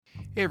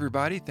Hey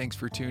everybody, thanks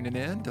for tuning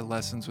in to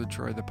Lessons with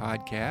Troy, the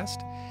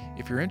podcast.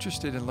 If you're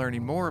interested in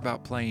learning more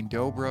about playing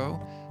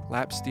dobro,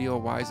 lap steel,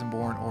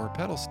 Weissenborn, or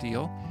pedal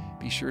steel,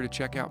 be sure to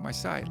check out my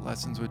site,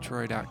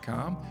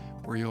 lessonswithtroy.com,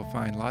 where you'll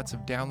find lots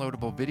of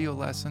downloadable video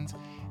lessons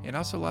and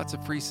also lots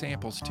of free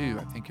samples too.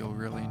 I think you'll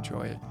really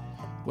enjoy it.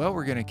 Well,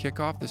 we're going to kick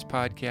off this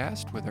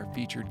podcast with our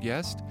featured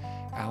guest,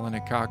 Alan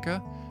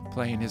Akaka,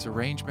 playing his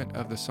arrangement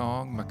of the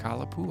song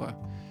Makalapua.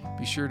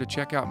 Be sure to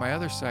check out my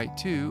other site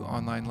too,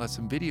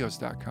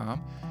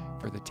 onlinelessonvideos.com,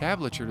 for the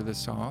tablature to the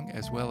song,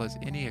 as well as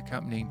any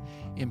accompanying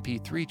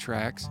MP3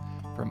 tracks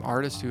from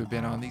artists who have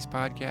been on these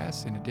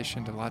podcasts, in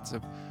addition to lots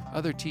of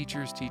other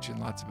teachers teaching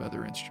lots of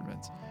other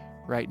instruments.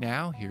 Right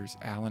now, here's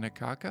Alan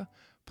Akaka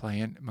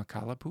playing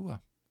Makalapua.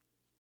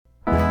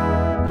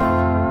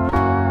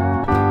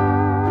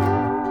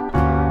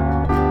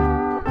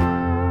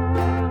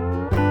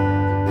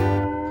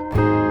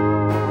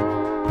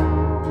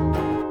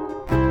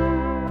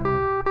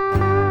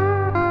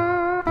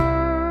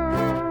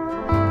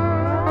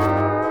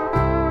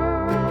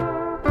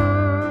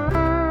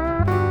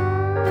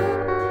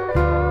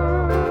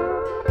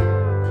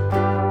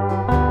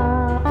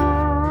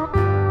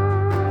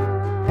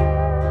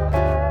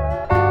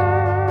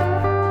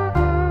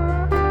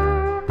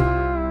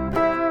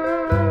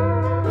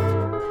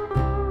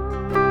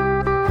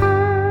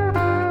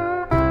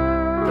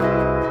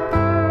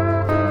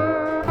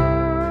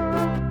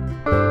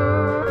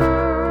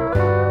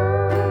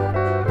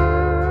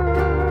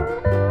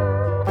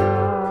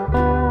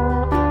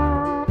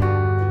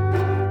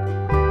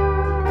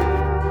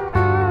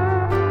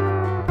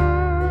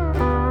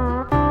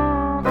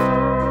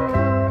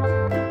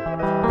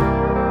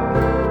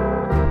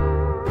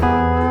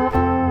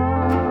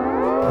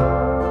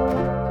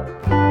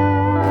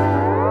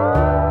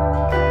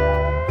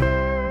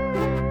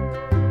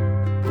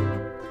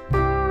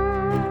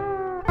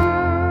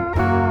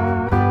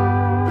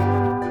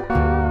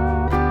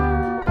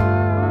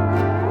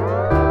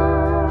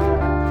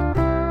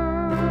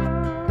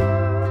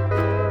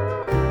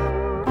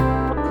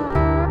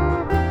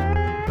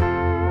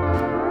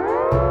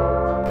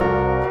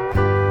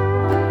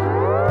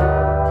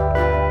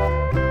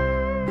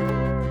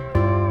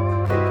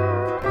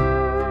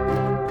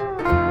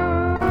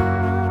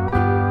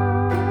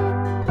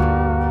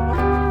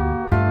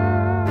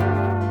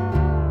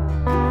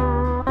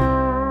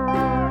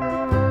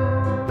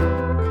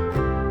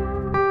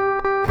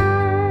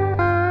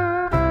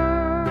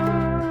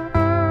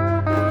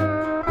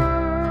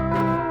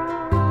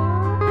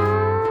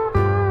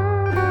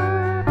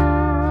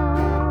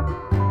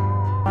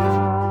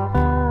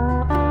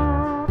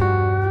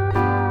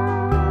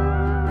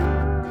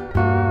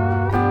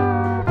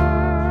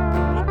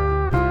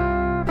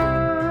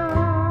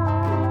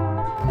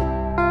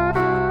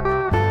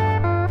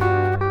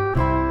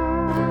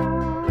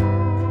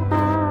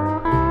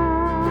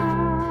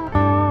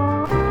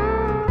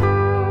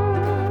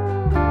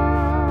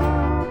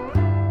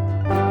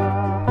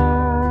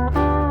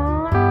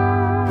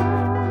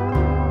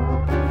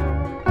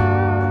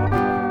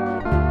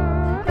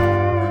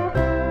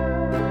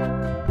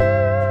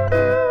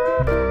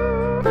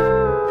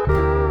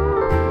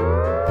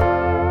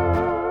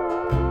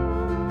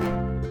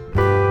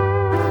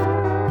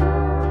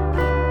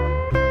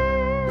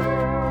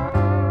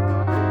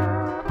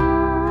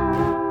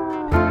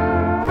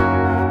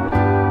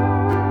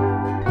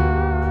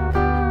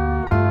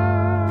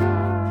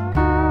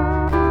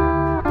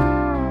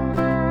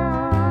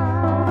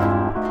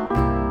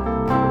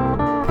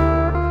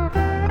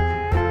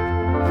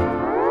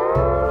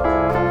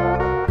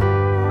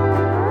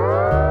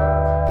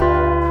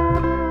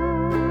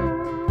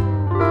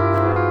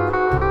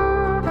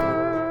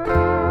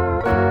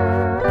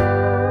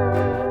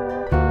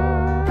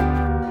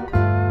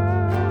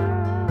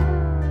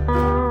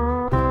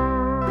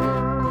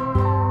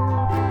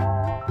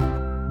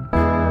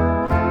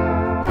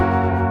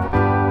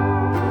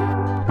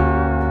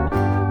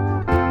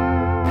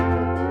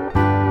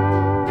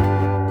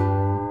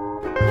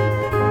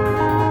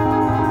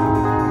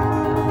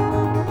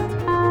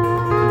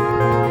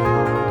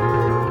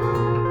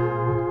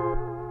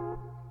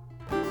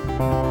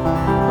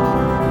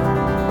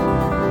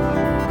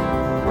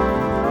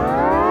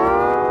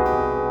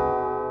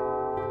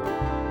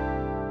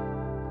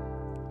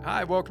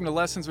 Hi, welcome to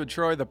Lessons with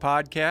Troy, the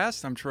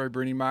podcast. I'm Troy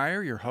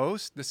Bruni-Meyer, your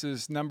host. This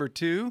is number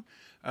 2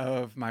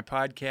 of my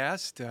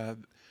podcast,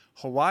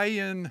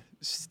 Hawaiian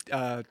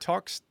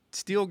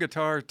Steel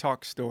Guitar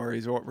Talk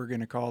Stories, what we're going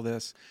to call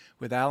this,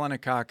 with Alan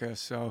Akaka.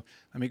 So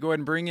let me go ahead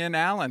and bring in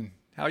Alan.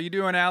 How you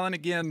doing, Alan,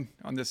 again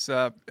on this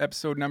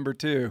episode number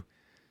 2?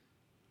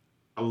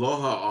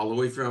 Aloha, all the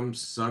way from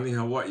sunny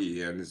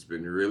Hawaii, and it's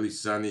been really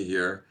sunny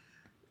here.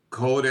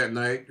 Cold at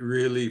night,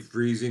 really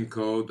freezing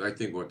cold. I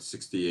think,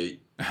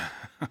 68,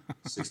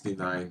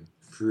 69,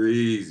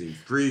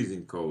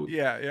 freezing cold.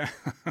 Yeah.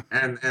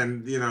 And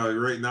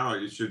right now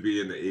it should be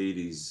in the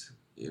 80s,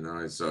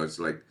 so it's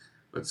like,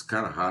 it's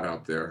kind of hot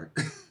out there.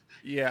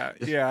 Yeah.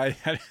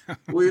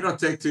 Well, you don't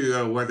take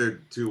to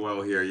weather too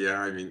well here.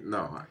 Yeah, I mean,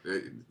 no,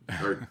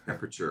 or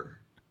temperature.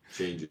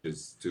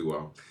 changes too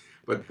well.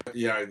 But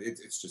yeah,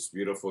 it's just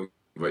beautiful.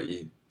 But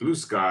blue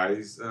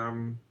skies.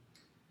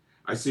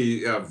 I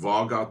see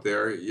Vogue out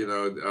there.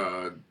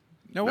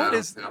 Now,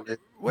 Madam Pellet.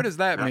 what does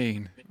that Madam-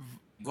 mean?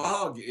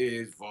 Vogue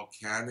is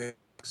volcanic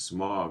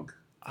smog.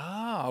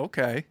 Ah,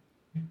 okay.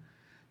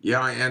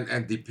 Yeah,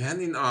 and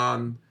depending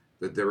on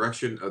the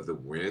direction of the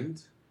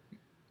wind,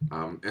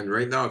 and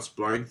right now it's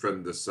blowing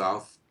from the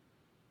south.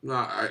 No,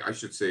 I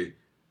should say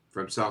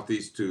from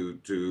southeast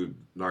to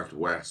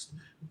northwest,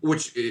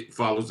 which it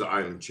follows the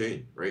island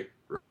chain, right?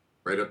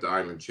 Right up the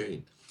island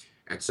chain.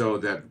 And so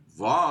that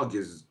fog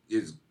is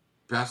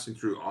passing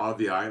through all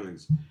the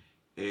islands.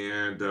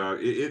 And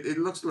it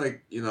looks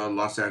like,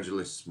 Los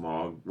Angeles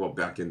smog, well,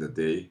 back in the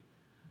day.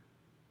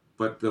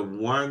 But the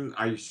one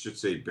I should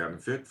say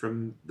benefit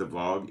from the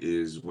fog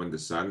is when the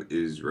sun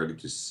is ready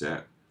to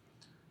set,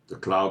 the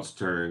clouds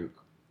turn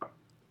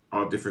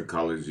all different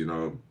colors,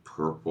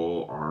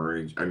 purple,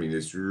 orange. I mean,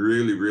 it's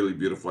really, really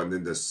beautiful. And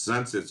then the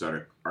sunsets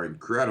are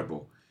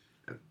incredible.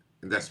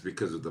 And that's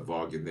because of the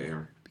fog in the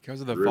air.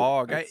 Because of the Really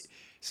fog. nice.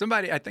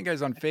 I think I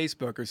was on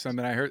Facebook or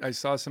something. I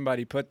saw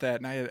somebody put that,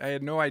 and I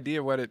had no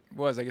idea what it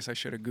was. I guess I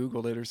should have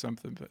Googled it or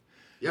something. But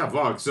Yeah,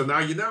 fog. So now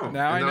you know.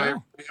 now And I now know.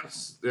 everybody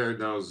else there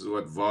knows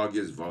what fog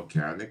is,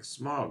 volcanic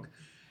smog.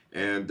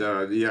 And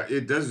yeah,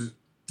 it does.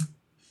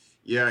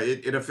 Yeah,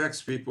 it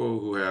affects people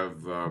who have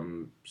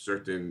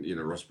certain,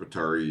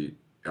 respiratory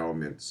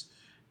ailments,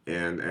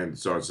 and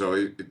so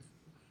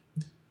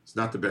it's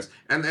not the best.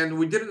 And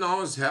we didn't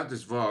always have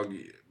this fog.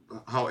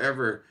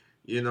 However,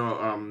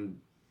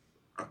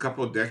 a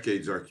couple of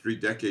decades or 3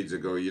 decades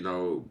ago,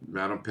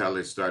 Madame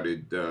Pele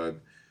started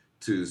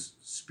to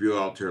spew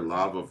out her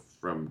lava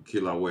from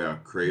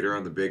Kilauea crater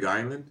on the Big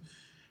Island,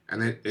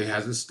 and it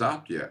hasn't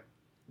stopped yet.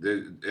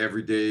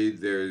 Every day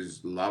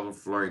there's lava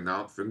flowing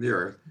out from the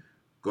earth,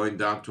 going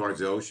down towards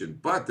the ocean.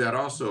 But that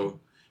also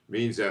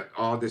means that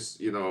all this,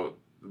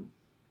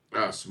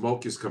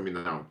 smoke is coming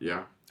out.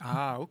 Yeah,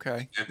 Ah,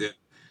 okay. and then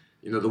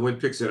the wind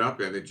picks it up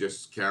and it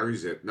just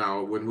carries it.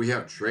 Now, when we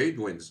have trade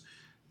winds,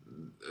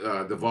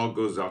 the vol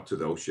goes out to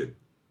the ocean.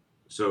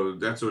 So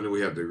that's when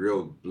we have the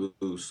real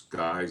blue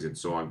skies and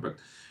so on. But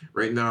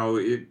right now,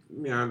 it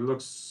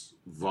looks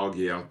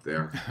foggy out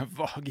there.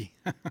 Foggy.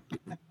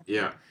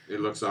 Yeah, it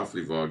looks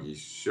awfully foggy,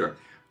 sure.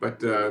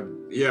 But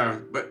yeah,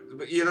 but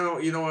you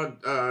know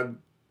what?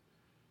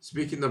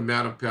 Speaking of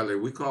Madame Pele,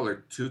 we call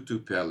her Tutu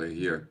Pele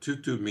here.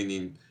 Tutu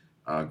meaning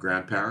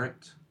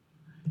grandparent,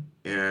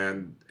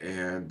 and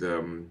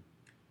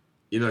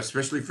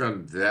especially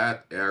from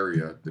that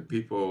area, the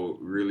people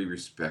really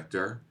respect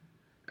her,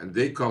 and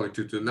they call her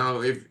Tutu.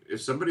 Now,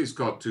 if somebody's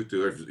called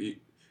Tutu,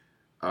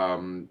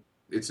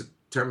 it's a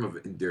term of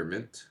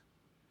endearment,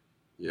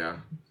 yeah,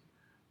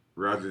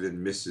 rather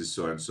than Mrs.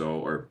 So and so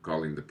or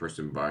calling the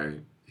person by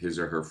his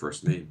or her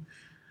first name.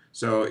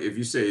 So if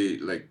you say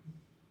like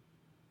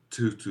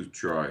Tutu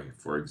Troy,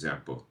 for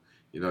example,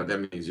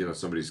 that means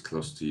somebody's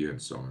close to you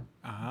and so on.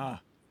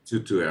 Ah,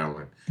 Tutu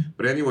Allen,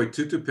 but anyway,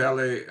 Tutu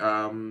Pele.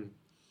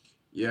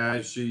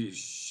 Yeah,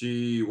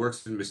 she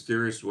works in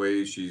mysterious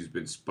ways. She's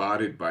been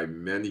spotted by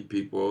many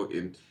people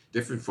in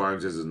different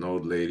farms as an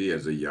old lady,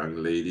 as a young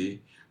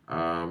lady,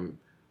 um,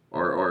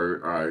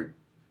 or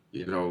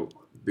you know,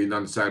 being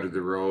on the side of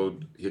the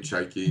road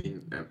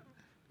hitchhiking,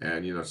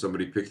 and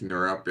somebody picking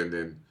her up, and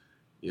then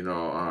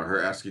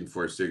her asking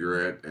for a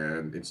cigarette,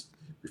 and it's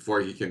before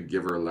he can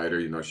give her a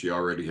lighter, she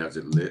already has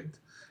it lit.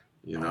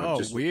 oh,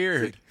 Just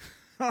weird.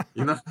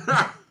 you know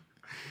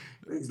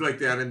things like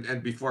that,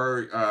 and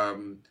before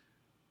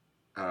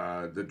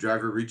the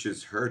driver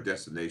reaches her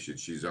destination,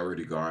 she's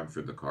already gone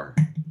for the car.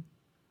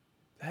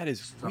 That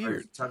is Stars,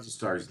 weird. tons of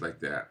stars like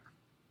that.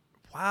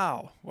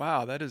 Wow,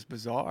 wow, that is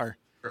bizarre.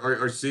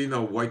 Or seeing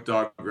a white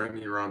dog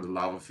running around the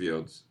lava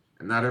fields,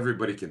 and not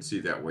everybody can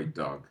see that white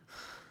dog.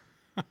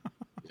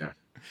 Yeah.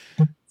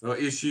 So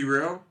is she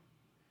real?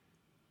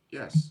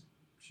 Yes,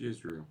 she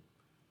is real.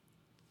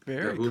 The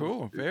Very Hula,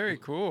 cool. Very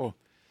cool.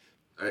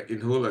 in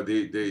Hula,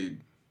 they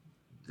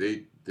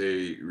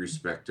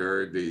respect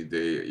her.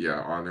 They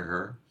yeah, honor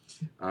her.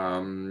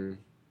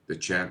 The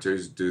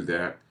chanters do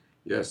that.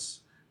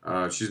 Yes,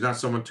 she's not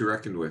someone to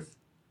reckon with.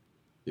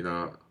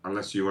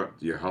 Unless you want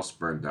your house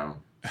burned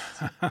down.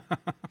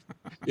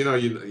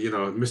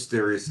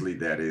 Mysteriously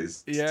that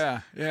is.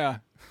 Yeah, yeah.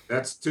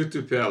 That's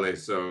Tutu Pele.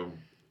 So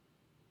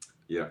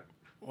yeah.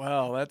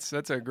 Well, that's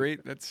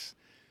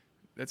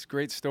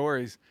great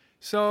stories.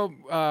 So,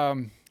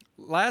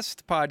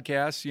 last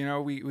podcast,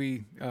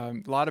 we a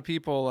lot of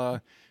people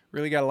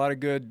really got a lot of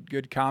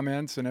good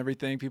comments and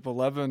everything. People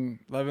loving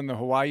the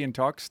Hawaiian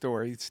talk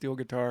story, steel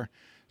guitar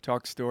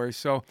talk story.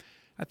 So,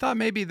 I thought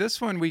maybe this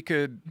one we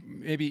could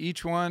maybe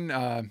each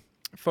one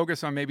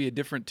focus on maybe a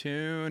different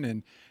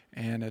tune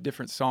and a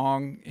different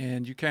song,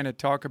 and you kind of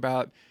talk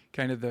about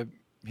kind of the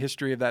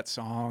history of that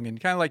song and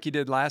kind of like you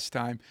did last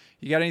time.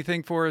 You got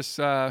anything for us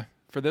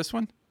for this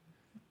one?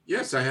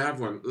 Yes, I have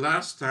one.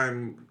 Last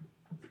time,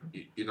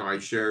 I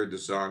shared the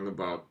song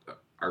about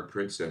our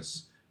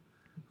princess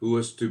who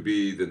was to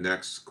be the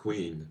next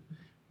queen,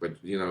 but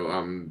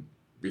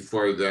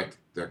before that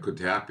could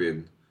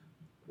happen,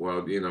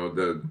 well,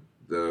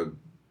 the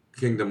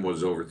kingdom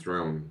was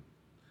overthrown.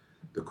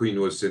 The queen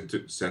was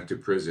sent to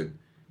prison,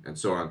 and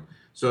so on.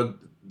 So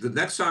the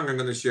next song I'm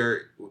going to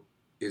share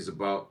is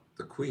about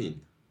the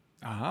queen,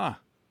 Uh-huh.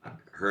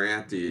 her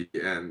auntie,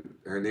 and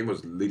her name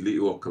was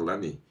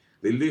Liliuokalani.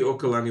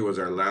 Liliuokalani was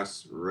our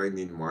last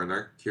reigning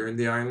monarch here in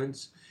the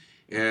islands,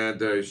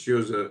 and she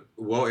was a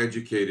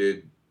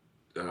well-educated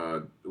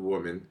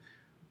woman.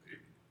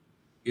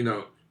 You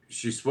know,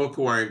 she spoke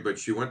Hawaiian, but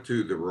she went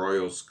to the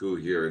royal school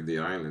here in the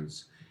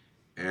islands,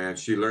 and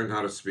she learned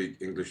how to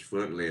speak English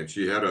fluently, and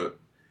she had a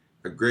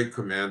great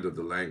command of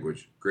the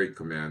language, great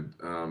command.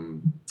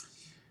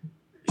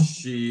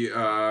 She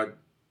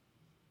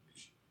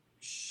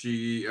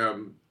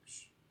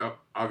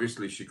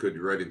obviously she could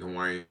write in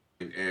Hawaiian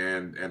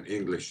and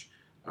English,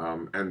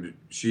 and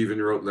she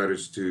even wrote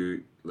letters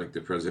to like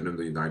the president of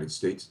the United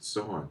States and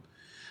so on.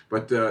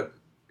 But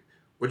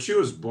when she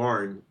was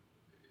born,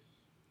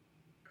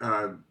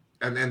 uh,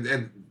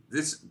 and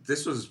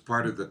this was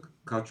part of the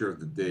culture of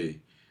the day.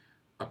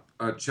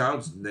 A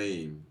child's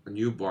name, a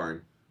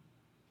newborn,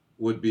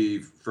 would be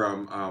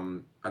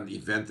from an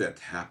event that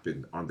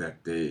happened on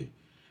that day.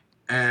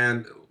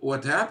 And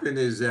what happened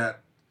is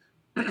that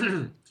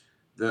the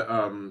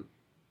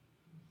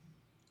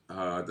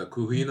the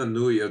Kuhina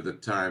Nui of the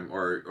time,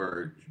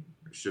 or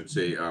I should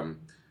say,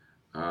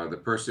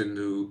 the person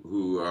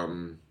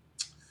who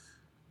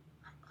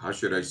how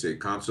should I say,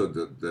 counseled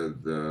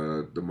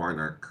the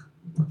monarch,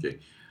 okay,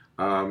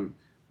 um,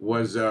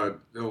 was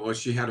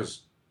she had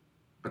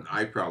an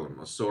eye problem,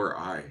 a sore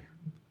eye.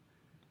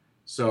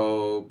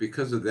 So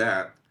because of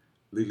that,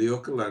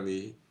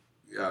 Liliuokalani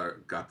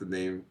got the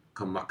name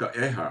Kamaka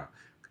Eha.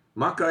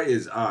 Maka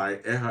is eye,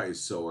 Eha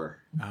is sore,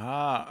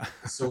 Ah.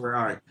 sore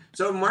eye.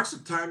 So it marks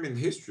a time in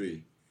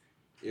history.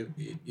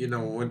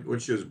 When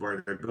she was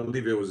born, I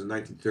believe it was in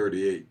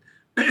 1938.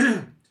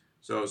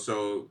 so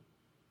so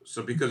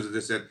so because of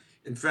this, and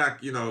in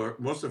fact,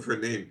 most of her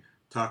name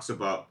talks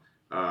about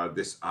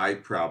this eye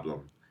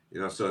problem.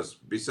 So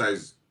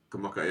besides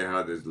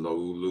Kamakaeha, there's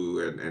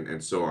Laulu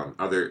and so on,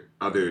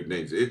 other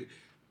names.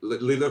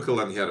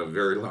 Lilokalani had a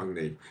very long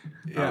name,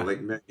 Yeah.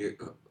 like many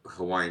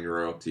Hawaiian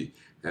royalty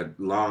had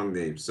long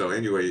names. So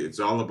anyway, it's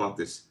all about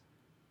this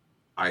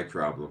eye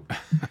problem.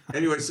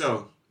 Anyway,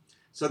 so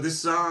this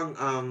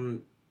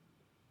song,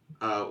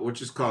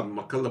 which is called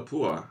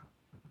Makalapua,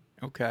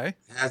 Okay.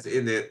 has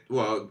in it,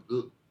 well,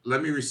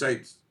 let me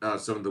recite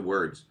some of the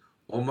words.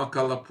 O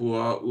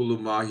Makalapua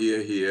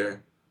Ulumahia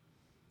here,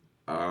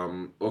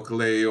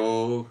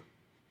 Okaleo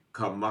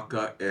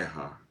Kamaka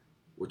Eha,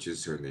 which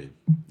is her name.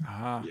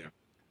 Ah. Yeah,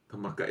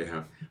 Kamaka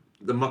Eha.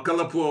 The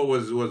Makalapua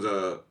was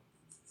a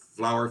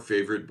flower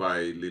favored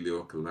by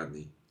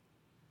Liliuokalani.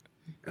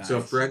 And so a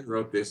Nice. friend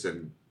wrote this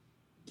and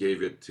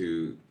gave it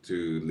to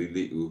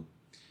Liliu.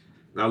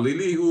 Now,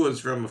 Liliu was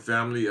from a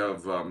family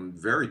of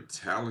very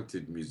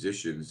talented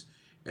musicians,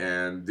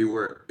 and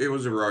it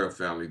was a royal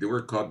family. They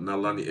were called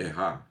Nalani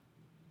Eha.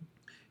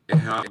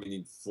 Eha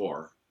meaning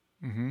four,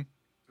 Mm-hmm.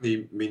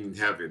 meaning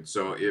heaven.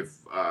 So if,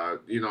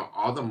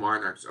 all the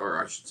monarchs,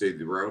 or I should say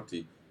the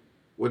royalty,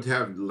 would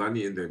have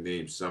Lani in their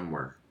name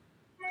somewhere.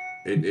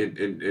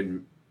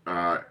 In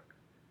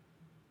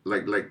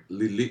like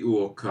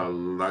Liliu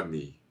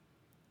Kalani.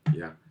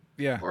 Yeah.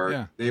 Yeah. Or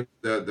Yeah. name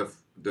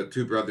the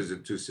two brothers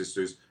and two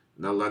sisters,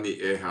 Nalani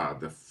Eha,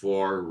 the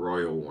four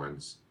royal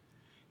ones.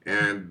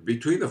 And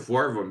between the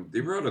four of them,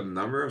 they wrote a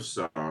number of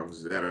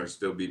songs that are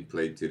still being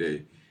played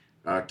today.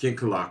 King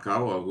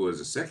Kalakaua, who was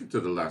the second to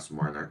the last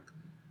monarch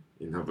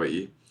in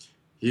Hawaii,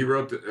 he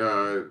wrote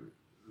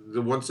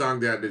the one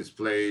song that is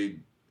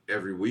played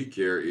every week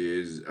here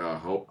is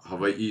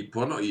Hawaii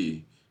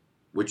Pono'i,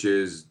 which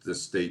is the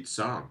state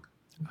song.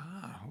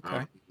 Ah. Uh,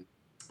 Okay.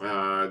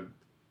 uh,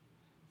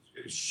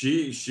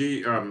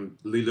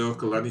 Lilo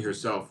Kalani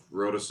herself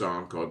wrote a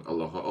song called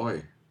Aloha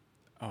Oi,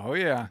 Oh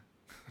yeah.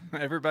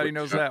 Everybody which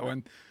knows that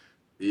one.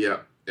 yeah,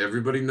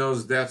 everybody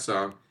knows that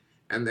song,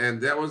 and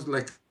that was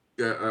like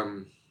uh,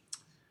 um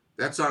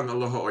that song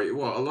Aloha Oi.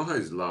 Well, Aloha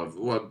is love.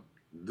 Well,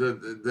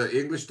 the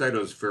English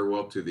title is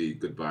Farewell to Thee,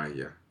 Goodbye.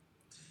 Yeah,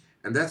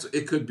 and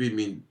it could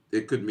mean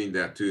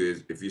that too.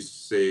 Is if you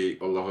say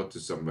Aloha to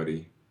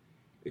somebody,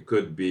 it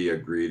could be a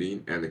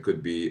greeting and it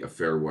could be a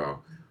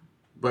farewell.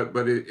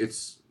 But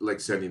it's like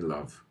sending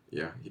love.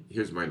 Yeah,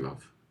 here's my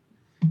love.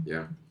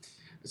 Yeah.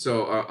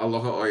 So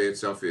Aloha Oi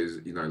itself is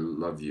I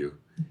love you,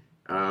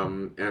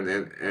 and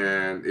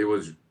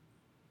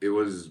it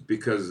was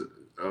because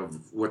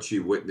of what she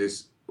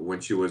witnessed when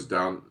she was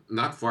down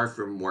not far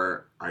from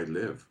where I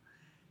live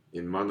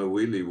in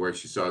Manawili, where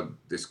she saw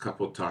this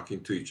couple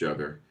talking to each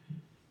other,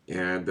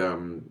 and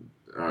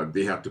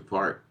they had to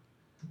part.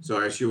 So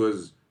as she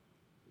was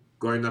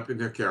going up in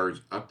her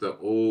carriage up the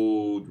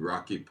old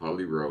rocky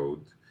Pali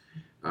road,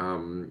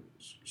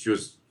 she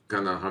was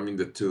kind of humming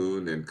the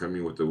tune and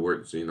coming with the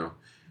words.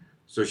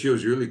 So she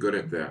was really good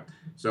at that.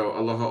 So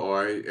Aloha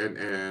Oi,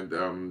 and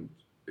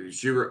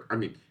I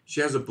mean,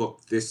 she has a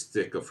book this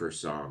thick of her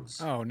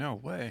songs. Oh no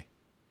way.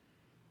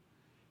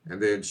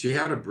 And then she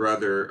had a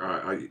brother,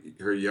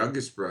 her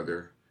youngest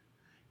brother,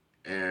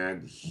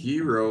 and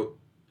he was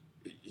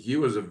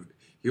a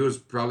he was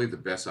probably the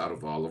best out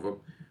of all of them.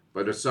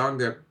 But a song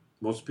that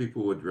most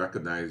people would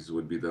recognize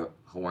would be the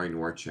Hawaiian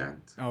War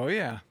Chant. Oh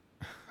yeah.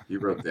 He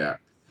wrote that,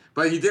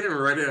 but he didn't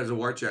write it as a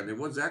war chant. It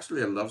was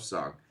actually a love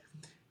song,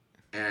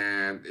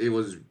 and it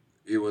was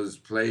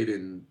played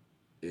in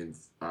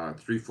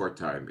 3/4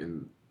 time,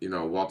 in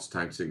waltz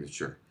time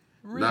signature,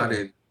 not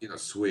Really? in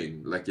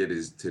swing like it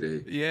is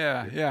today.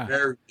 Yeah, It's yeah.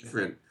 very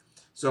different.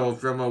 So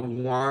from a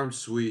warm,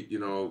 sweet,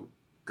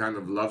 kind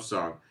of love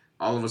song,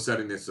 all of a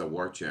sudden it's a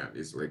war chant.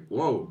 It's like,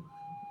 whoa.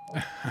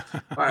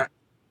 I,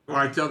 well,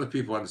 I tell the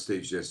people on the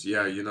stage this,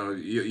 yeah, in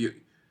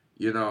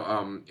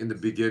the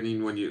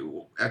beginning, when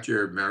you at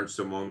your marriage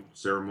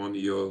ceremony,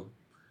 you'll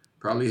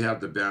probably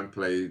have the band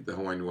play the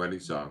Hawaiian wedding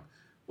song.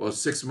 Well,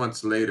 6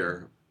 months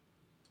later,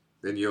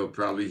 then you'll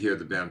probably hear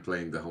the band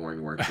playing the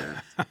Hawaiian war chant.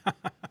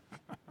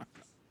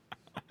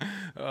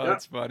 Oh, Yeah,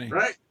 that's funny.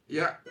 right.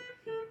 Yeah.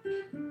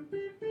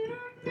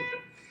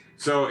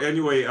 So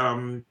anyway,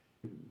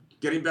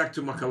 getting back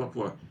to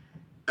Makalapua,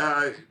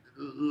 uh,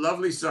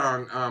 lovely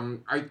song.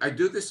 I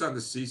do this on the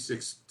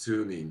C6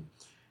 tuning,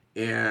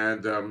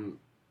 and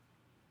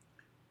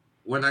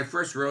when I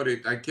first wrote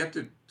it, I kept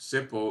it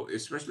simple,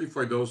 especially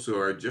for those who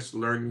are just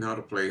learning how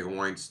to play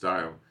Hawaiian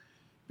style,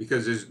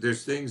 because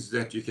there's things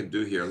that you can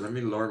do here. Let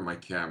me lower my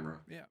camera.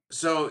 Yeah.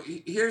 So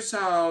here's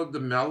how the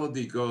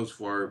melody goes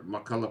for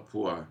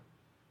Makalapua,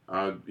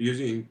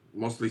 using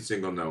mostly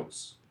single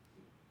notes.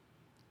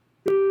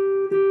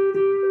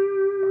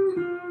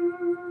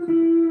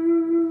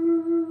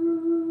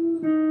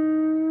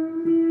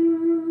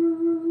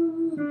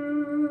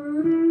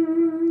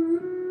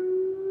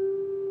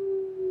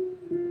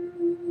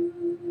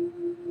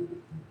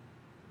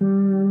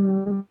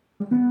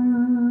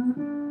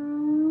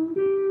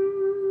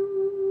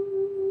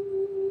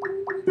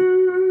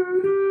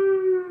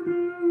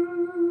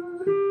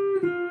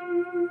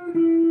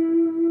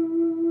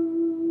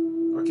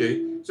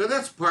 Okay, so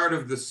that's part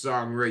of the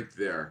song right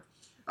there,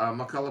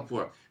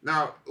 Makalapua.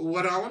 Now,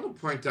 what I want to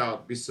point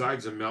out,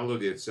 besides the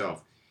melody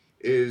itself,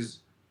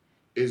 is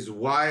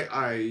why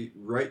I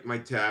write my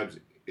tabs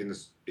in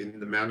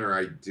the manner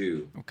I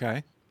do.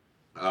 Okay.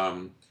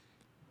 Um,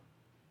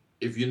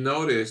 if you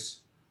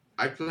notice,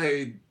 I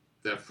played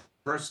the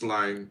first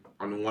line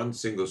on one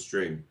single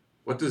string.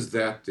 What does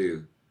that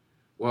do?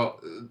 Well,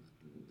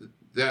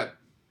 that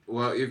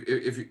well,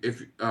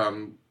 if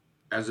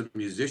as a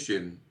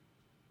musician,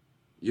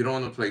 you don't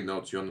want to play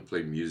notes, you want to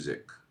play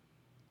music.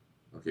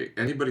 Okay,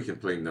 anybody can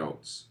play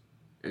notes.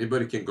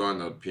 Anybody can go on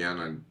the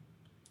piano and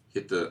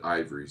hit the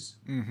ivories.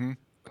 Mm-hmm.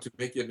 But to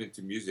make it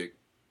into music,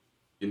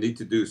 you need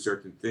to do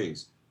certain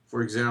things.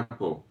 For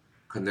example,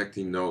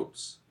 connecting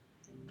notes.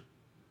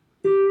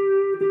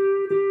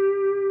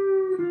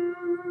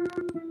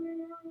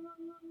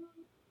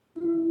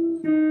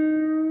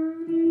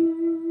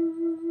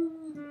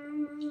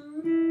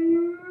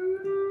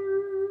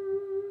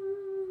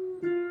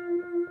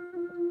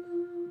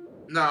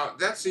 Now,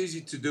 that's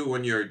easy to do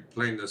when you're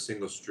playing a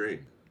single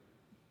string.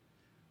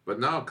 But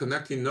now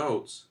connecting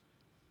notes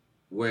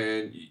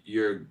when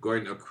you're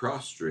going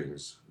across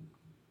strings.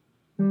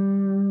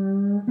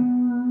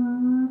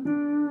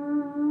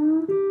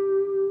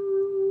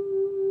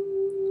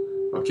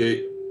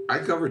 Okay, I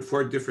covered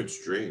 4 different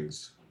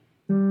strings.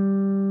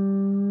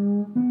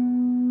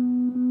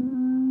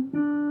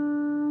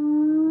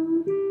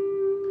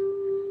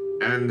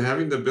 And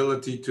having the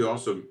ability to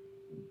also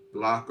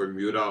block or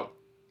mute out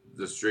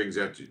the strings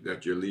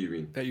that you're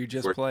leaving That you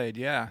just for played.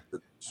 Yeah.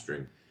 the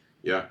string.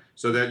 Yeah,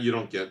 so that you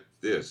don't get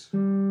this.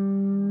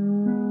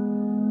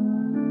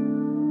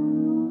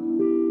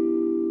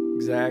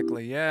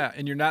 Exactly. Yeah.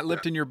 And you're not Yeah.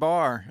 lifting your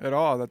bar at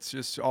all. That's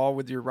just all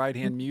with your right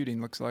hand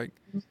muting, looks like.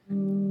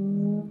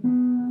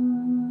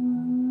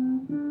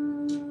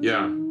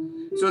 Yeah.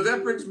 So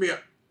that brings me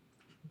up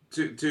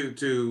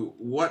to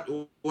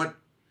what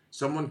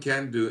someone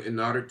can do in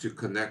order to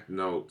connect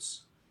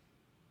notes,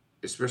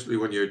 especially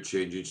when you're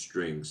changing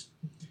strings.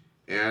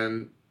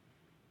 And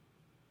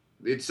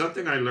it's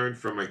something I learned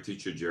from my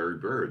teacher Jerry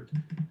Bird.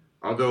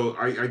 Although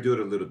I do it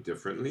a little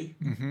differently.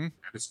 Mm-hmm.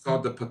 It's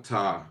called the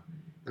patah.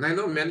 And I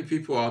know many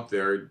people out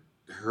there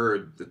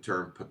heard the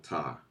term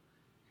patah.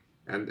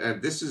 And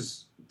this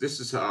is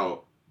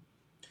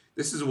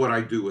what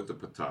I do with the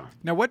patah.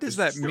 Now, what does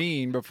Just to that show.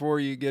 mean before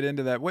you get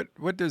into that? What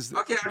does?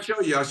 Okay, I'll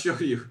show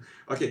you.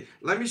 Okay,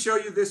 let me show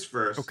you this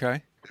first,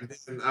 Okay. and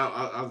then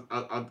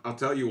I'll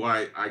tell you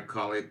why I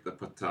call it the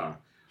patah.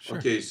 Sure.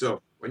 Okay,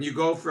 so when you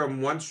go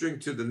from one string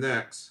to the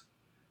next,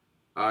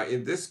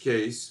 in this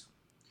case,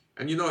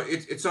 and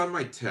it's on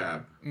my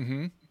tab,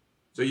 Mm-hmm.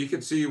 so you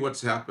can see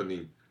what's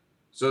happening.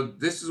 So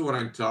this is what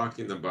I'm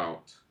talking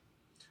about.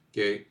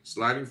 Okay,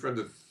 sliding from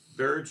the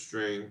third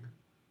string.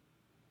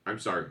 I'm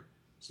sorry,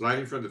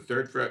 sliding from the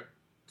third fret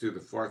to the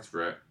fourth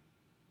fret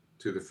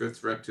to the fifth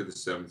fret to the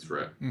seventh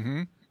fret.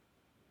 Mm-hmm.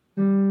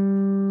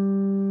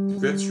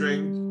 Fifth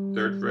string,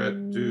 third fret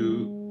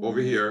to over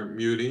here,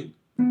 muting.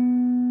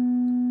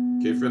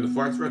 Okay, from the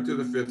fourth fret to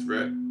the fifth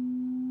fret,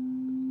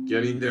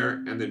 getting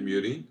there, and then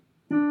muting.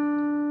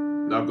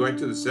 Now going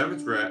to the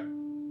 7th fret,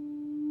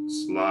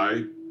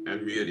 slide,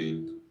 and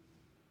muting.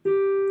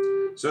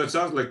 So it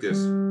sounds like this.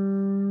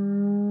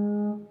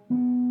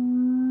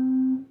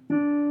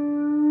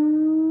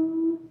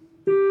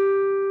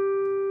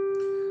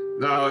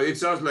 Now it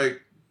sounds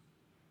like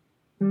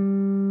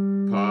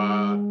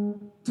pa,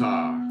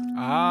 ta,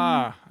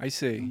 Ah, I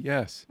see.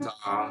 Yes. ta,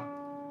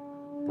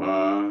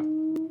 pa,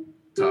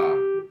 ta.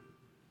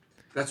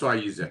 That's why I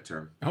use that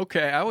term.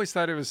 Okay. I always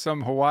thought it was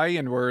some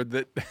Hawaiian word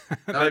that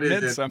No, that it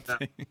meant isn't.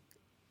 something.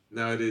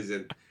 No, it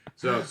isn't.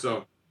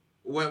 So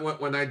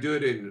when I do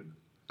it in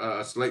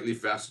a slightly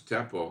faster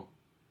tempo,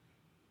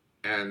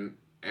 and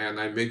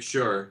I make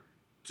sure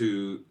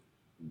to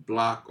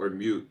block or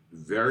mute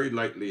very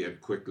lightly and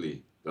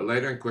quickly. The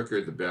lighter and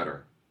quicker, the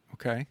better.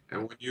 Okay.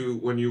 And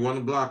when you want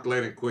to block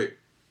light and quick,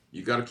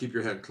 you got to keep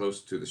your hand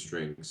close to the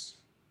strings.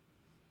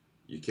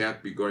 You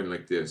can't be going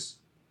like this.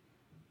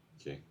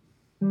 Okay.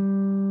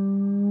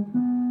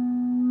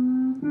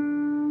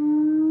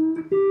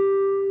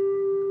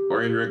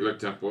 Or in regular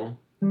tempo.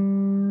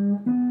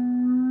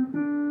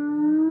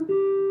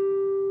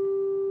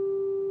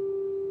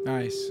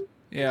 Nice.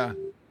 Yeah.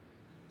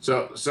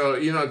 So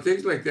you know,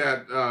 things like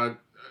that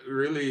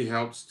really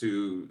helps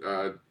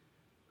to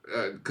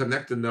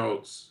connect the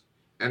notes,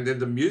 and then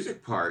the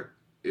music part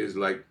is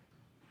like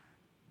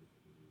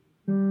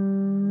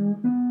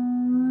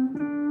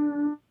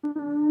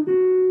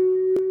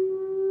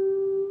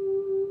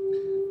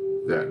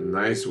that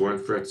nice 1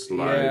 fret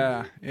slide.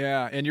 Yeah.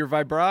 Yeah. And your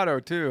vibrato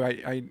too.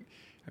 I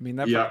mean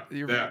that. Yeah,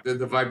 You're, that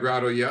the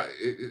vibrato. Yeah,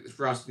 it's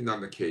frosting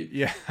on the cake.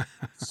 yeah.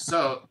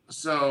 So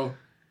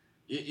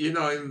you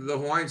know, in the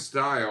Hawaiian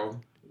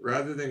style,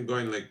 rather than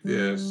going like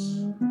this,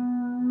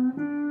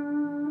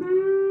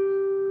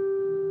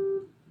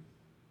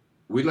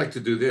 we like to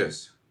do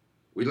this.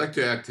 We like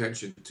to add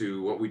tension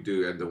to what we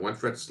do, and the 1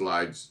 fret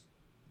slides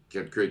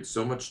can create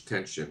so much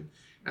tension,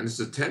 and it's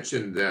the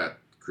tension that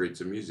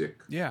creates a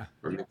music Yeah.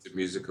 or makes it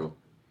musical.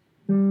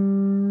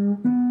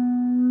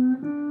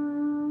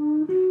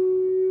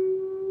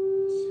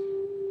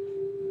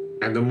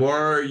 And the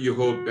more you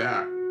hold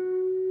back,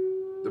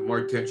 the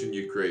more tension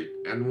you create.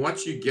 And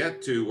once you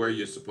get to where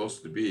you're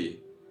supposed to be,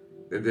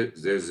 then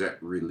there's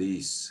that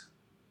release.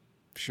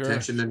 Sure.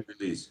 Tension and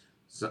release.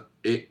 So,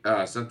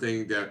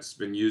 something that's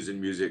been used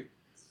in music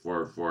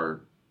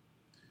for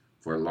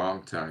a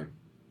long time,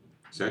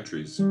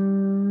 centuries.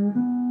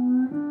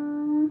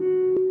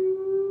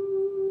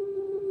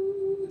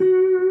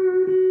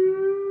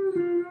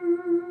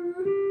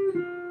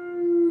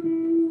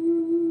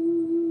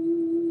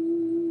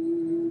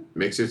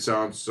 Makes it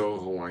sound so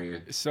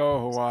Hawaiian. So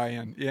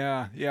Hawaiian.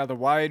 Yeah. Yeah. The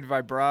wide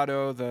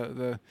vibrato,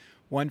 the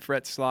 1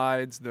 fret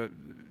slides, the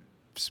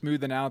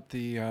smoothing out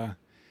the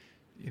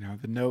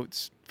the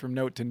notes from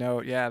note to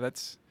note. Yeah,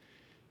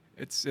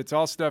 it's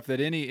all stuff that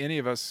any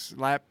of us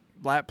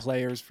lap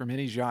players from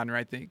any genre,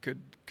 I think,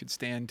 could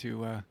stand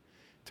to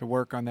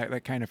work on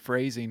that kind of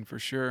phrasing for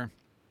sure.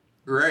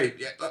 Right.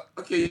 Yeah.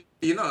 Okay.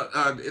 You know,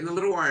 in a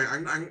little while,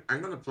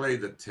 I'm going to play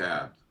the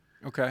tab,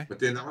 Okay. but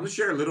then I want to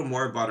share a little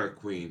more about our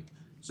queen.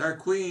 So our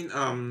queen,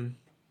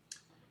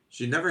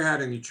 she never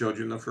had any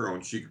children of her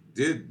own. She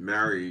did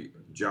marry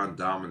John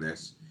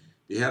Dominus.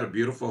 They had a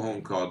beautiful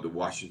home called the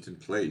Washington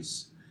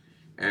Place,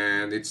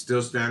 and it's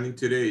still standing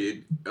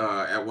today.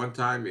 At one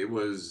time, it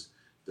was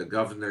the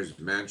governor's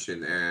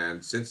mansion,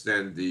 and since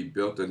then, they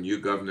built a new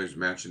governor's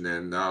mansion,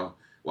 and now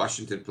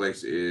Washington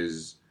Place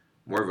is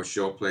more of a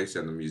show place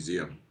and a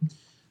museum.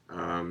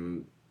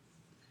 Um,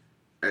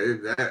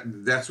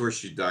 that's where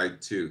she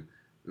died too.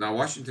 Now,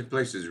 Washington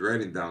Place is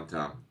right in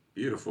downtown.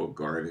 Beautiful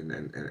garden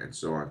and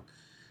so on.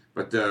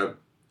 But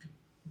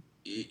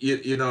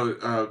you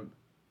know,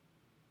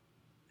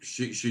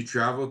 she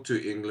traveled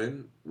to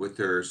England with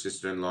her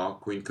sister-in-law,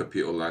 Queen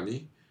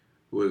Kapi'olani,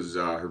 who was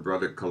her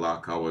brother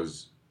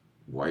Kalakawa's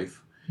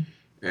wife,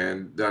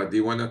 and they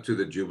went up to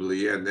the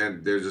Jubilee. And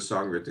then there's a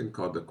song written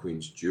called "The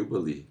Queen's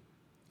Jubilee,"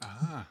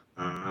 Ah.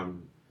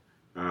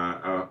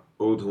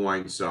 old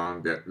Hawaiian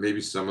song that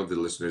maybe some of the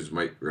listeners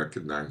might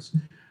recognize.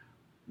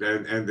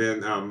 And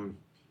then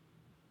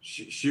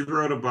she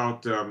wrote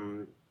about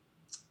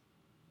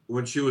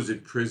when she was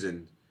in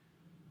prison.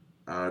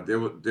 There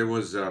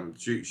was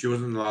she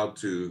wasn't allowed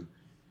to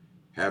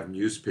have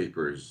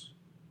newspapers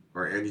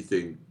or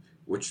anything,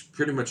 which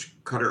pretty much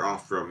cut her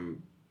off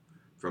from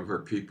her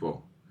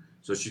people.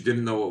 So she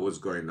didn't know what was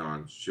going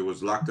on. She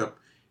was locked up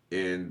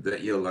in the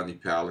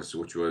Iolani Palace,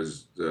 which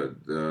was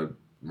the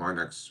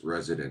monarch's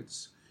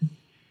residence,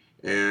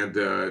 and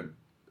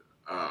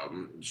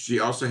she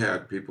also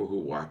had people who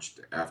watched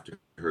after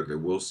her, the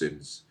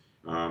Wilsons.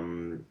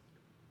 Um,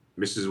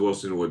 Mrs.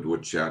 Wilson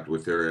would chat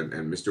with her,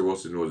 and Mr.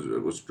 Wilson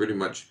was pretty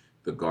much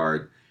the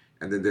guard.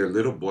 And then their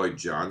little boy,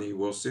 Johnny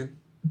Wilson,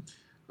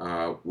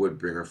 would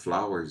bring her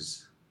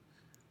flowers.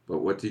 But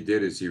what he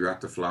did is he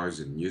wrapped the flowers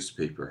in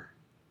newspaper.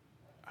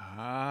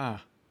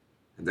 Ah.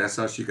 And that's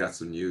how she got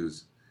some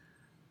news.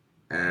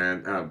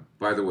 And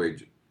by the way,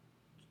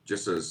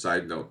 just as a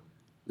side note,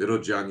 little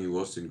Johnny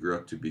Wilson grew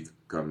up to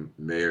become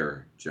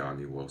Mayor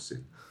Johnny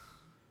Wilson.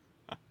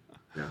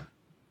 Yeah.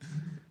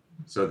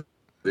 So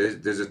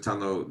there's a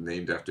tunnel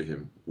named after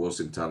him,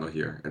 Wilson Tunnel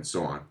here, and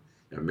so on.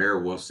 Yeah, Mayor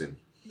Wilson.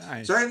 So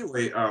Nice.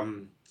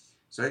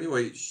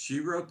 anyway, she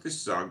wrote this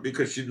song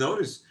because she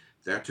noticed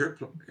that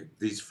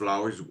these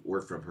flowers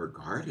were from her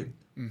garden,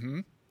 Mm-hmm.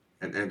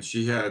 and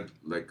she had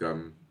like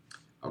a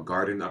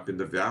garden up in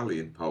the valley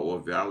in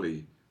Paua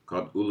Valley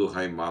called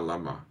Uluhai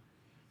Malama,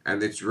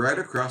 and it's right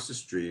across the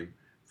stream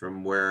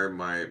from where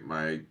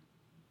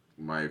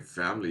my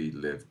family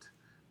lived,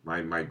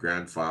 my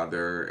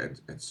grandfather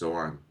and so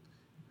on,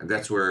 and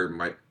that's where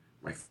my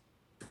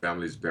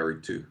family's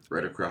buried too,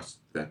 right across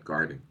that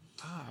garden.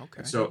 Ah,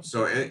 And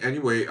okay.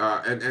 anyway,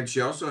 and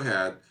she also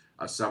had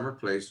a summer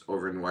place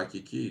over in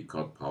Waikiki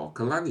called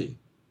Paukalani,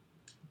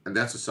 and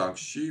that's a song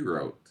she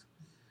wrote,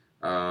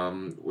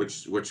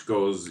 which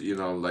goes,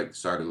 like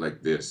started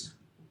like this.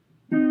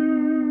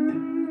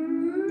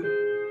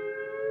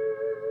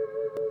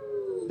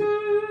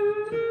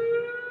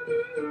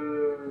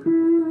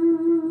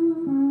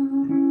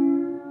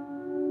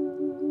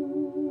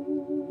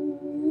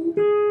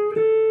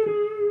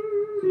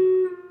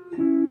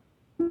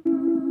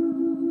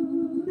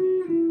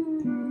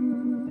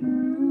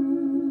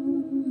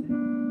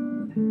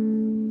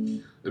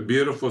 A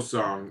beautiful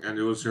song, and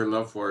it was her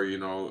love for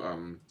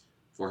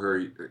for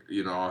her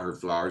all her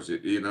flowers,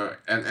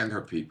 and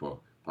her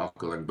people,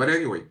 Paukalan. But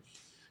anyway,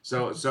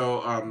 so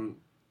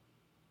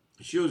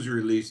she was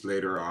released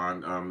later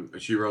on.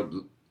 She wrote,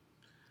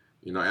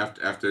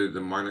 after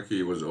the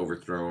monarchy was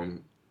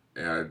overthrown,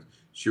 and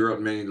she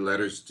wrote many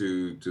letters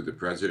to the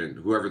president,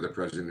 whoever the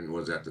president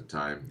was at the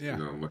time, Yeah.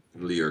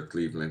 McKinley or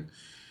Cleveland,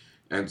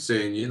 and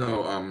saying,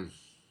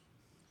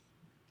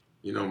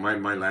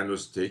 my land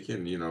was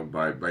taken,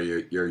 by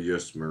your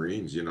U.S.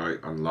 Marines,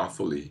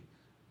 unlawfully,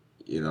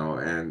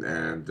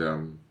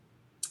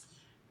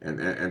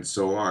 and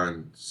so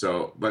on.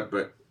 So, but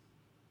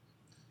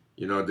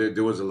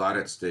there was a lot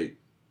at stake,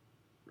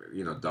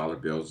 dollar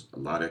bills, a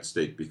lot at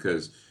stake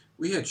because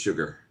we had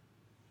sugar,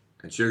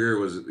 and sugar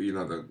was,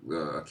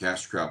 a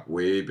cash crop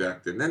way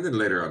back then, and then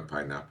later on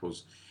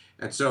pineapples,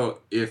 and so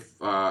if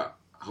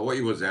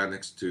Hawaii was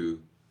annexed to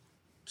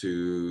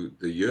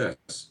the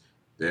U.S.,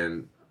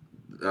 then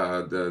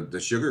the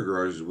sugar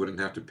growers wouldn't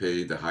have to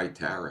pay the high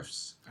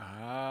tariffs. Yeah.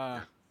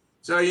 Ah,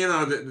 So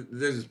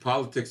there's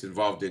politics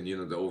involved in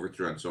the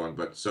overthrow and so on,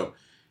 but so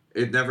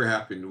it never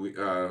happened.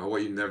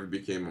 Hawaii never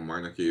became a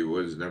monarchy. It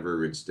was never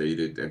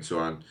reinstated and so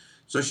on.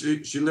 So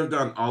she lived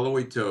on all the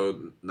way till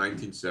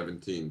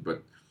 1917.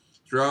 But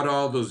throughout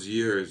all those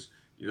years,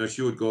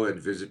 she would go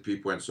and visit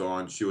people and so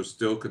on. She was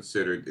still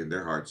considered in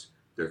their hearts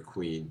their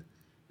queen,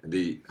 and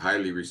they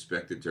highly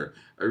respected her.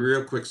 A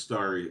real quick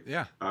story.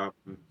 yeah.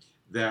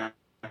 That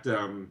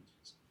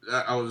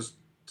I was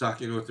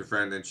talking with a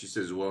friend, and she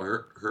says, well,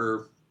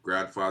 her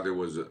grandfather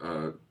was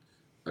a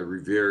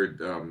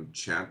revered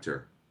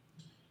chanter,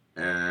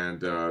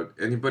 and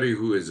anybody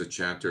who is a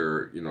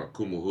chanter,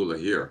 kumuhula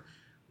here,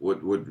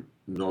 would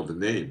know the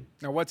name.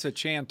 Now, what's a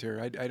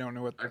chanter? I don't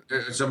know what.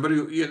 Somebody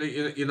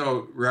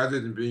who, rather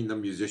than being a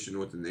musician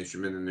with an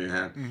instrument in their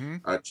hand, Mm-hmm.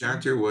 a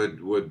chanter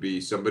would be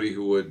somebody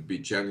who would be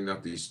chanting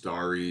out these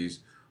stories,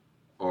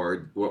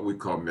 or what we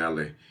call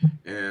mele,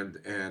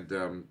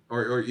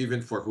 or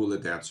even for hula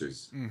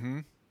dancers. Mm-hmm.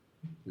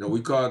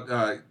 We call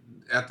it,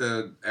 at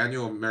the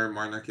annual Merry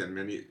Marnak and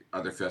many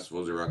other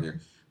festivals around here.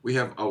 We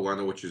have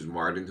Awana, which is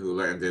Martin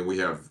hula, and then we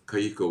have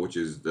Kahiko, which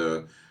is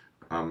the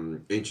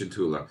ancient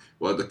hula.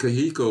 Well, the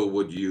Kahiko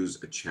would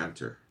use a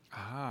chanter.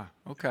 Ah,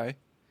 okay.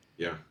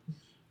 Yeah,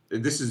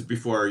 and this is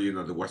before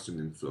the Western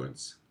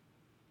influence,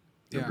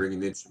 Yeah.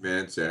 bringing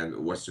instruments and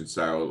Western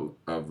style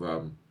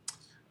of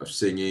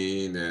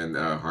singing and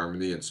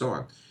harmony and so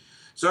on.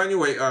 So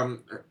anyway,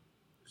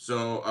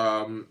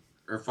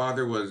 her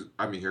father was,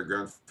 I mean, her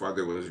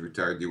grandfather was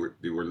retired.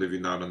 They were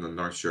living out on the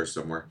North Shore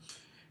somewhere,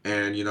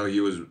 and he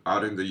was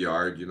out in the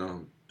yard,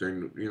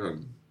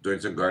 doing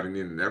some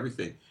gardening and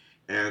everything,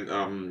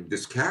 and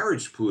this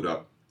carriage pulled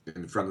up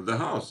in front of the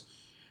house,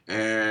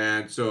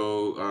 and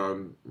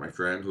so my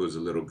friend, who was a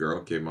little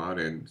girl, came out,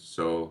 and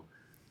so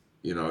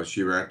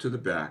she ran to the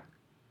back,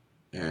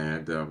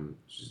 and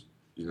she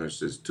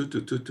says,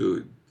 "Tutu,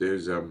 tutu,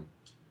 there's a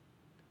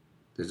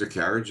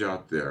carriage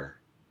out there."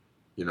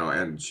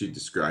 And she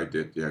described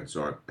it, yeah, and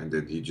so on. And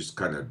then he just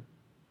kind of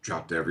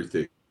dropped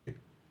everything,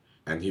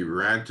 and he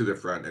ran to the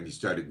front, and he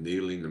started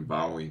kneeling and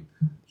bowing.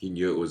 He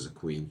knew it was the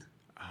queen.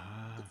 The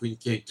Ah. queen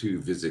came to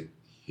visit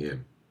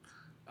him.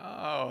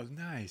 Oh,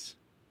 nice.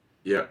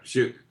 Yeah,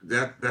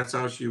 that's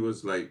how she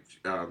was like.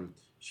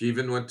 She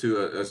even went to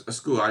a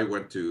school I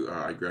went to.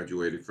 I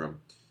graduated from,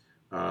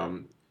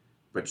 um,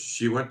 but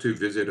she went to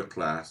visit a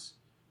class,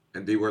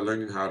 and they were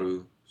learning how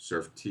to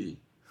serve tea.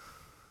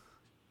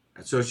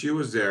 And so she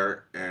was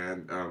there,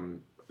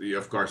 and yeah,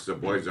 of course the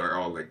boys are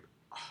all like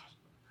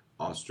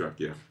awestruck,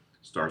 yeah,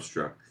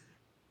 starstruck,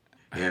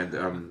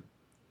 and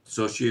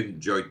so she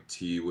enjoyed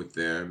tea with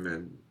them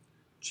and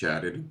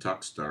chatted and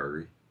talked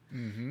story,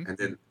 Mm-hmm. and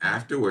then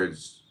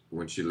afterwards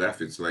when she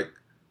left, it's like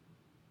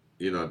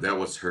that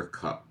was her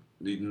cup.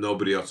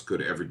 Nobody else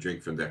could ever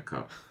drink from that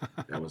cup.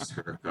 That was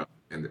her cup,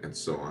 and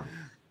so on.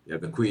 Yeah,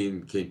 the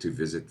Queen came to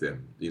visit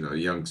them,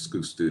 young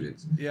school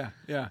students. Yeah,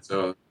 yeah.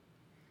 So,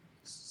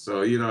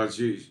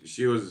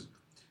 she was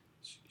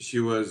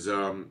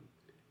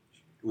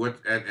what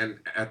and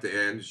at the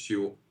end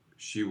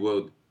she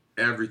willed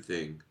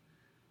everything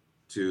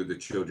to the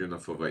children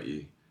of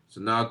Hawaii.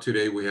 So now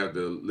today we have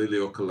the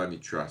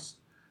Liliuokalani Trust.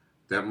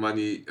 That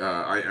money,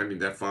 I mean,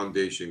 that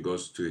foundation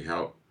goes to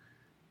help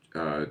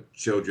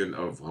children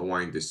of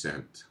Hawaiian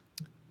descent.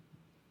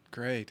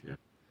 Great. Yeah,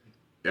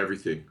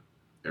 everything,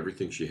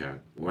 everything she had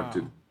went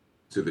Wow.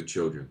 to the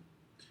children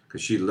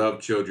because she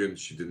loved children.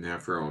 She didn't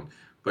have her own,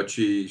 but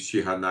she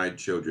hanai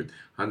children.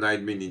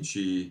 Hanai meaning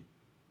she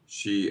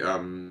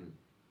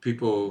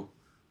people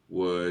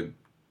would.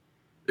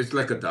 It's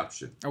like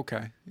adoption,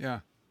 Okay. Yeah.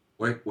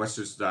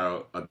 Western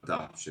style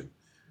adoption.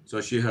 So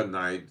she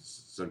hanai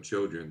some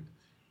children.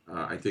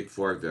 I think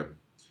four of them.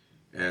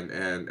 And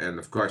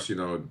of course,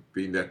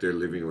 being that they're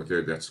living with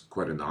her, that's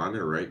quite an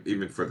honor, right?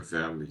 Even for the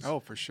families. Oh,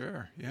 for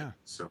sure. Yeah.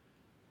 So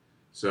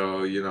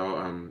so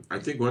I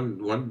think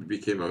one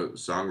became a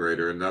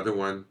songwriter. Another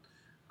one,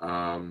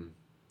 um,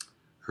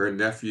 her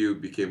nephew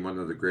became one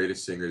of the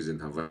greatest singers in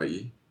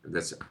Hawaii, and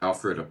that's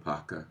Alfred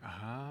Apaka.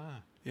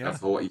 Ah.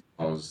 That's Yeah. Hawaii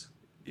calls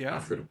Yeah.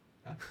 Alfred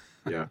Apaka.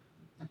 Yeah.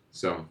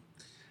 So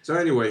so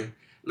anyway,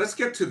 let's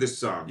get to this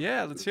song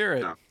Yeah. Let's hear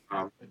it.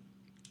 now.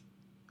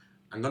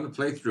 I'm gonna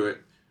play through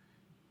it.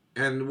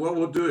 And what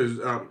I'll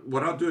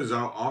do is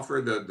I'll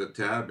offer the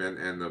tab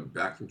and the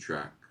backing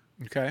track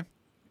Okay.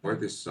 for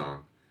this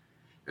song,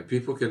 and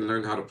people can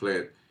learn how to play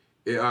it.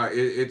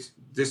 It's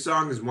this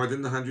song is more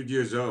than 100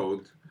 years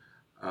old.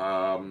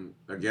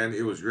 Again,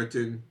 it was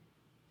written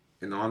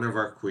in honor of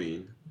our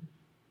queen,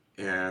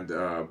 and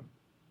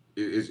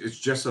it's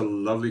just a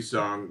lovely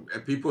song.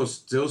 And people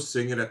still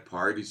sing it at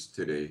parties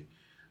today.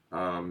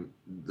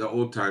 The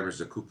old timers,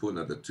 the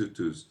kupuna, the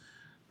tutus,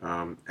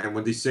 and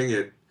when they sing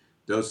it,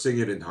 they'll sing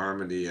it in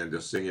harmony and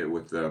they'll sing it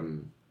with a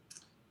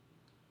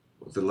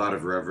lot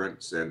of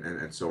reverence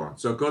and so on.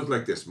 So it goes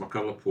like this: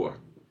 Makalapua,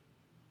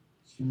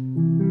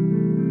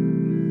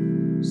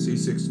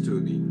 C6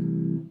 tuning.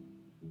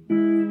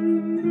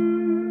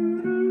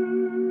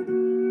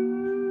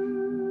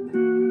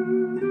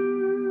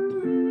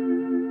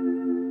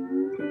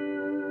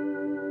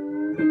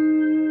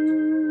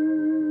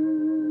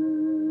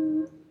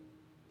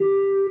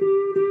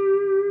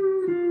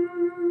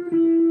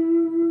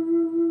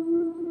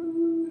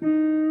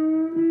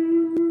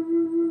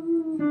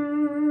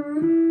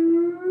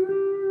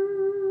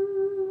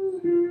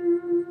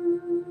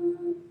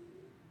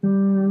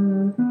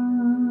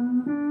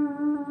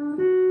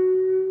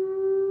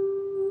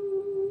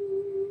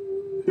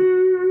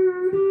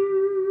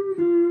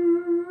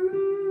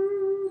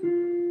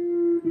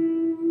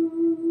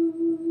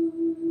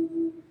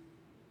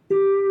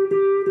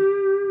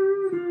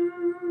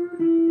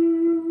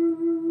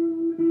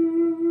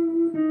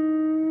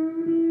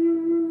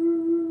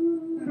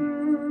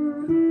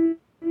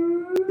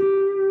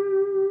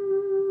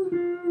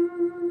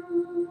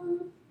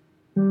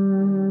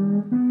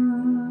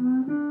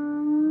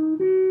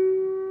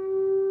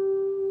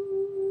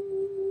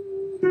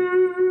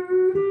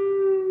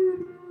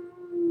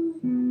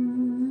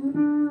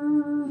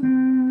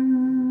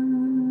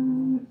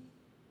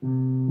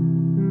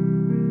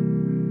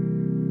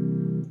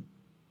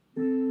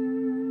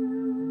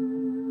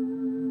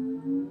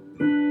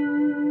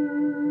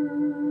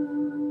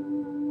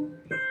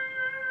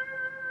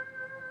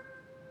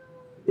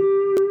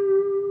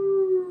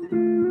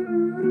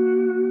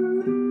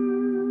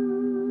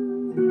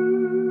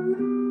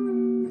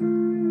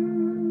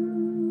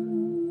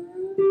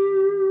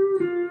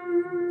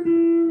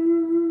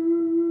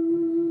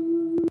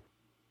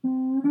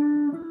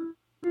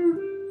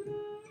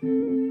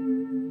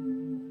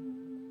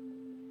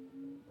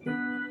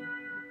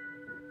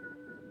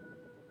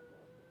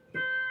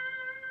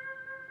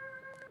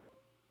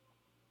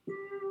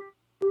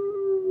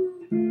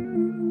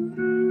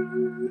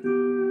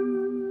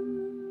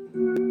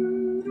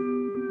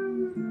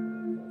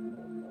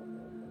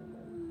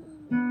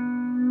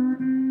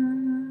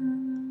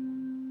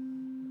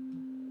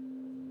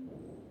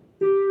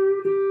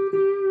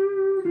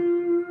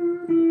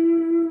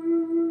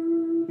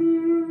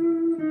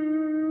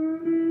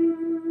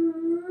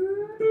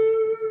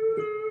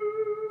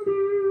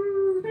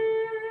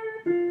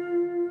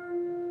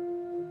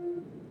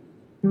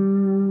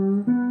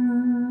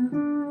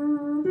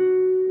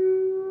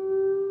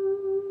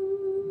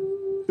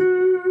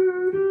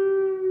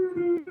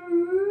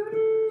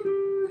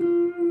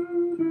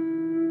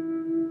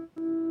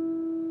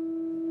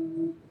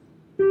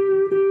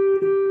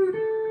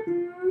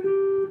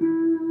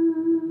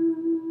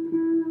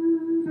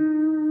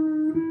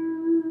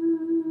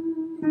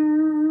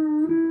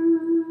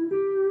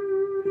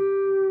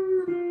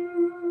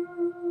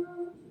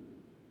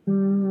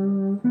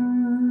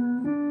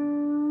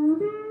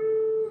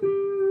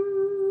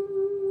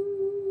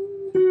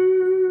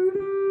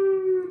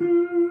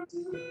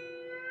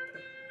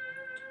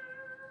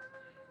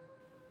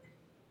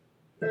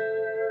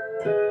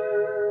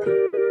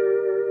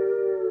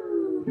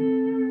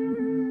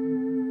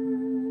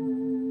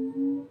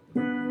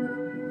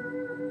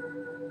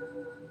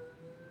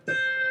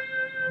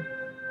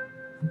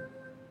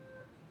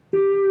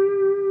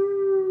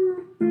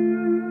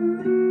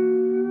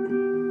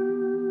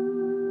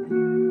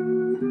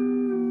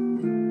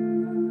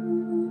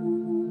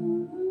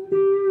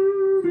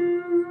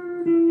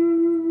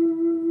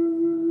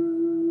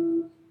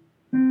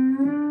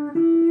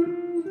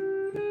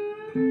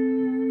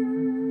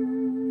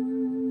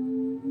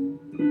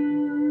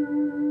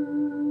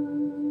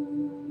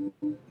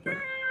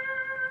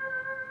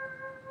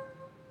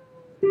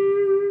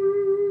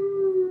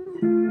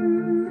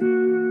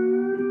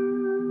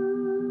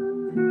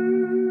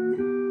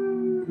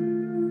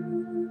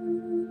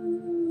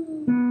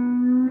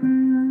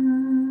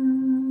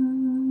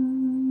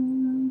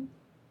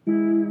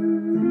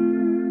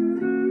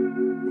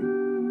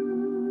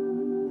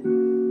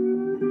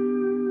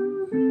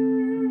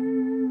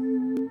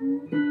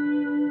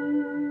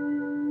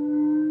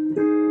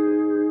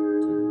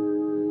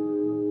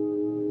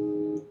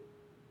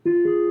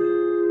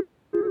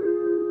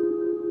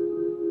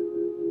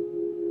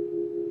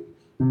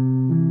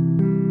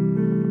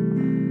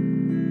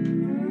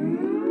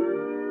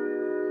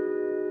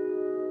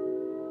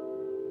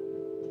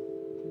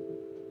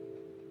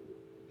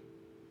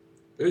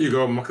 you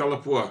go,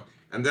 Makalapua,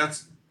 and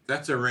that's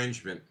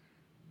arrangement.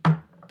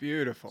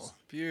 Beautiful,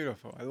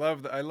 beautiful. I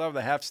love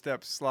the half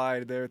step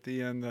slide there at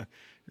the end.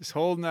 Just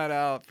holding that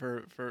out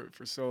for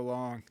so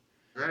long.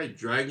 Right,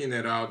 dragging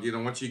it out.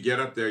 Once you get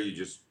up there, you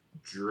just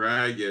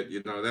drag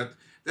it.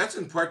 That's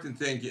an important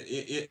thing.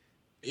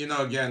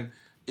 Again,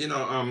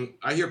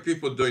 I hear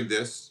people doing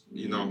this.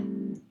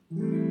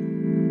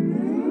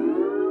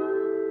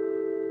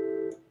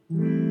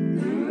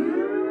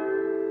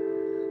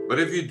 But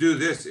if you do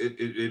this,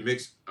 it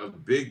makes a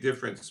big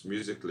difference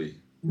musically.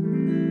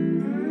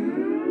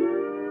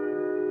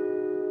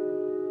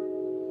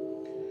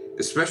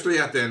 Especially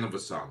at the end of a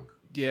song.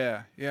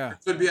 Yeah, yeah. It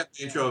could be at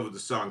the intro of the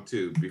song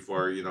too,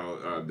 before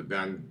the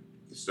band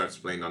starts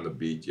playing on the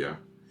beat. Yeah.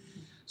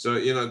 So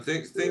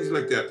things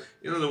like that.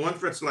 The one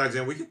fret slides,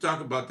 and we can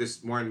talk about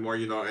this more and more.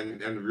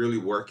 And really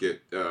work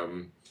it.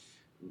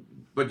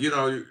 But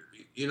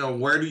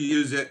where to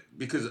use it,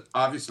 because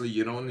obviously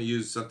you don't want to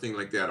use something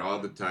like that all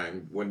the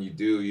time. When you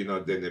do,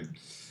 then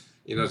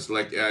it's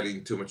like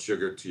adding too much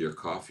sugar to your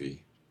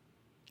coffee.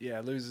 Yeah,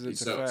 it loses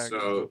its So effect.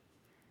 so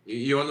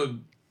you want to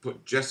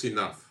put just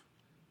enough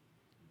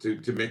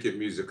to make it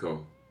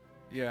musical.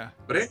 Yeah.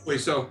 But anyway,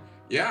 so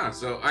yeah,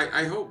 so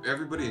I hope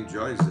everybody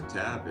enjoys the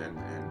tab and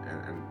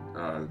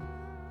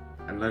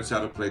learns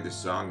how to play this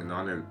song in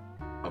honor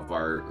of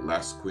our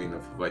last queen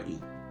of Hawaii.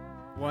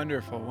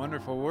 Wonderful,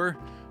 wonderful. We're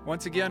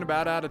once again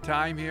about out of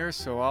time here,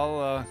 so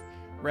I'll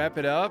wrap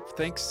it up.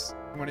 Thanks.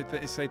 I want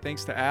to say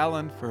thanks to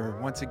Alan for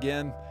once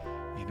again,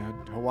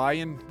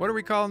 Hawaiian. What are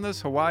we calling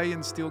this?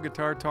 Hawaiian steel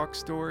guitar talk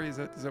story? Is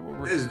that what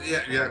we're?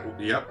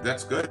 Yep.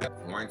 That's good.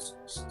 Hawaiian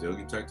steel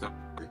guitar talk.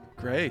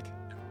 Great.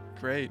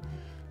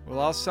 Well,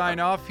 I'll sign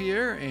off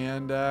here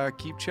and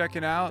keep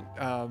checking out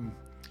the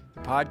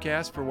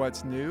podcast for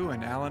what's new.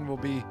 And Alan will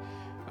be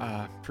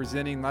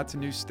presenting lots of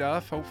new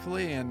stuff,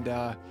 hopefully. And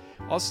also,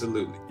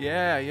 absolutely.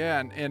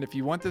 Yeah. And if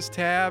you want this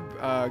tab,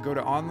 go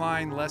to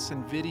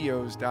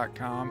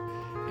onlinelessonvideos.com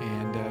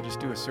and just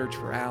do a search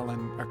for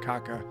Alan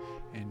Akaka,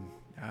 and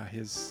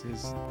his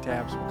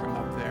tabs will come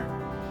up there.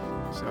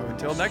 So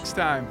until next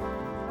time.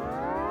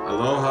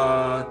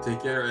 Aloha.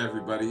 Take care,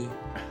 everybody.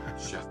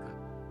 Shaka.